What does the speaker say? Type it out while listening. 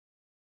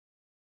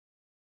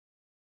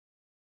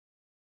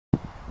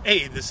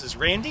Hey, this is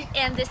Randy.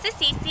 And this is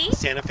Cece.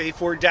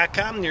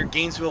 SantaFeFord.com near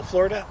Gainesville,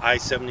 Florida.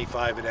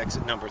 I-75 at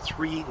exit number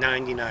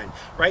 399.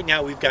 Right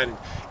now we've got an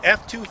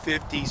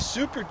F250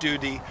 Super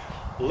Duty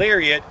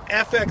Lariat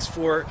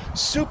FX4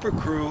 Super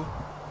Crew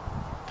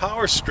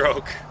Power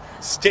Stroke.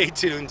 Stay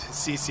tuned.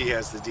 Cece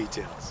has the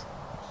details.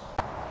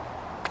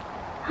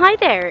 Hi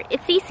there,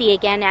 it's Cece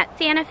again at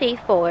Santa Fe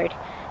Ford.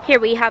 Here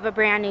we have a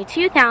brand new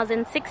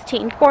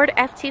 2016 Ford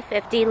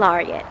F250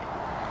 Lariat.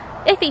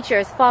 It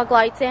features fog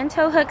lights and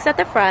tow hooks at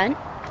the front,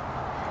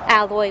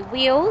 alloy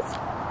wheels,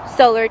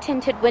 solar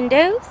tinted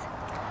windows,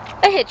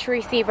 a hitch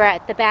receiver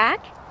at the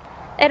back.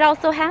 It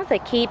also has a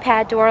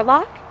keypad door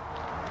lock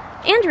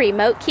and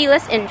remote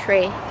keyless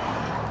entry.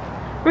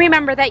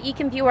 Remember that you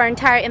can view our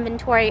entire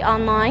inventory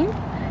online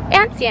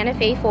at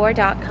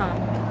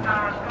SantaFeFord.com.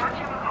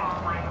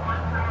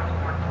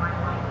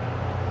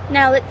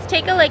 Now let's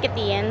take a look at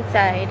the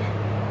inside.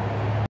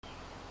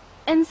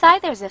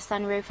 Inside there's a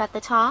sunroof at the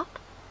top.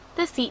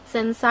 The seats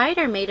inside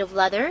are made of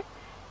leather.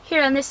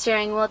 Here on the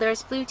steering wheel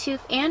there's Bluetooth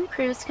and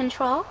cruise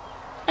control.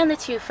 And the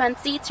two front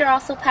seats are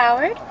also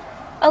powered,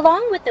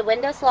 along with the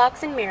windows,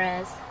 locks, and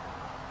mirrors.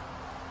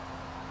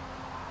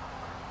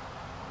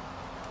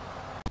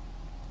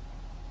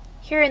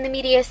 Here in the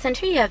media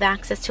center you have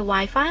access to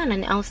Wi-Fi on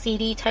an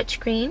LCD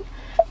touchscreen.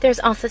 There's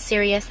also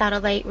Sirius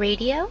satellite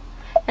radio.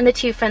 And the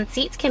two front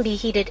seats can be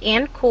heated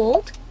and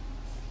cooled.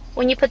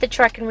 When you put the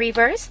truck in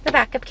reverse, the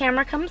backup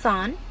camera comes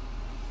on.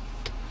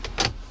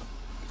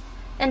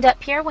 And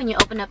up here, when you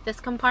open up this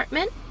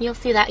compartment, you'll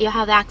see that you'll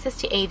have access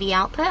to AV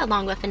output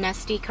along with an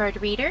SD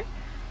card reader.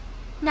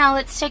 Now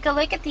let's take a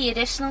look at the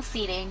additional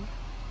seating.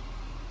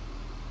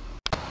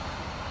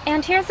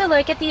 And here's a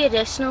look at the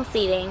additional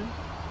seating.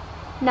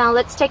 Now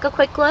let's take a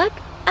quick look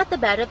at the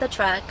bed of the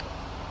truck.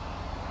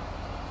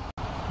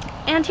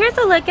 And here's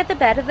a look at the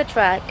bed of the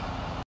truck.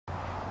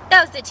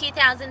 That was the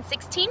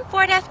 2016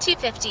 Ford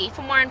F250.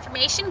 For more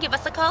information, give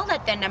us a call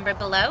at the number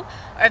below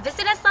or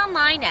visit us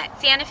online at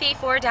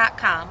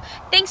SantaFeFord.com.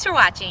 Thanks for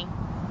watching.